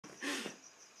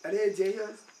Allez, dis rien.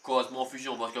 Cosmo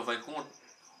Fusion, parce qu'en fin de compte,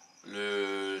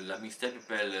 la mixtape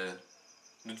s'appelle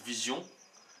Notre Vision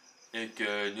et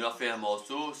que nous avons fait un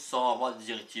morceau sans avoir de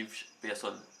directive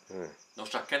personne. Donc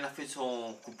chacun a fait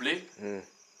son couplet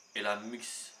et la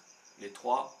mix, les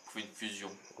trois, pour faire une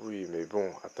fusion. Oui, mais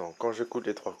bon, attends, quand j'écoute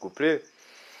les 3 couplets,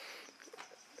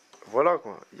 voilà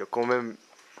quoi, il y a quand même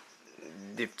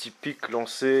des petits pics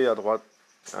lancés à droite,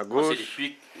 à Moi, c'est gauche.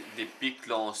 des pics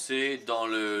lancés dans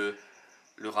le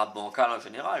rap bancal en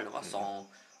général,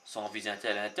 sans viser un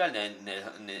tel et un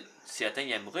tel. Certains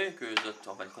aimeraient que les autres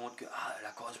s'en rendent compte que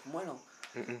la cause pour moi, non.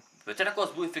 Peut-être la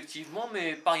cause pour effectivement,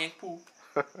 mais pas rien que pour.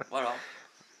 Voilà.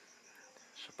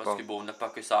 Je sais Parce pas. que bon, on n'a pas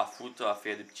que ça à foutre, à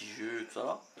faire des petits jeux, tout ça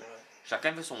là. Ouais.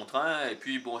 Chacun fait son train, et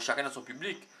puis bon, chacun a son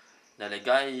public. Là, les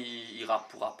gars, ils rappent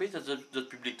pour rapper, c'est d'autres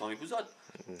publics, tant mieux que vous autres.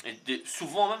 Et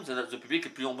souvent même, c'est notre public est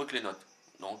plus nombreux que les nôtres.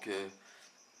 Donc,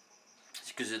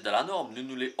 c'est que c'est de la norme.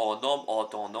 Nous les hors norme, hors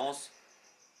tendance.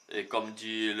 Et comme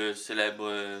dit le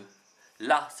célèbre,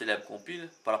 la célèbre compile,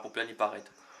 pas la populaire ni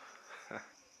paraître.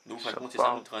 Donc, Je fin de sais compte, c'est ça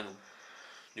pas. notre train, nous.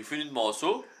 Nous faisons une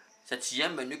morceau, cette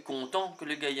aime, ben, nous est content que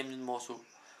le gars aime une morceau.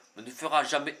 Mais ne fera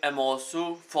jamais un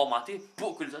morceau formaté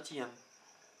pour que les autres aiment.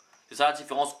 C'est ça la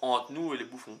différence entre nous et les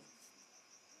bouffons.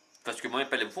 Parce que moi, je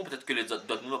pas les bouffons, peut-être que les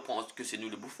autres nous pensent que c'est nous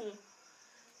les bouffons.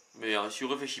 Mais si on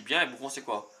réfléchit bien, les bouffons, c'est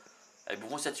quoi? Les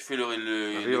bouffons, c'est tu fais Rire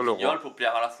le guignol roi. pour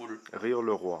plaire à la foule. Rire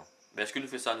le roi. Mais est-ce que nous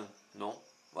fait ça, nous? Non.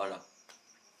 Voilà.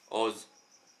 Ose.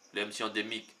 Les MC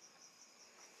endémiques.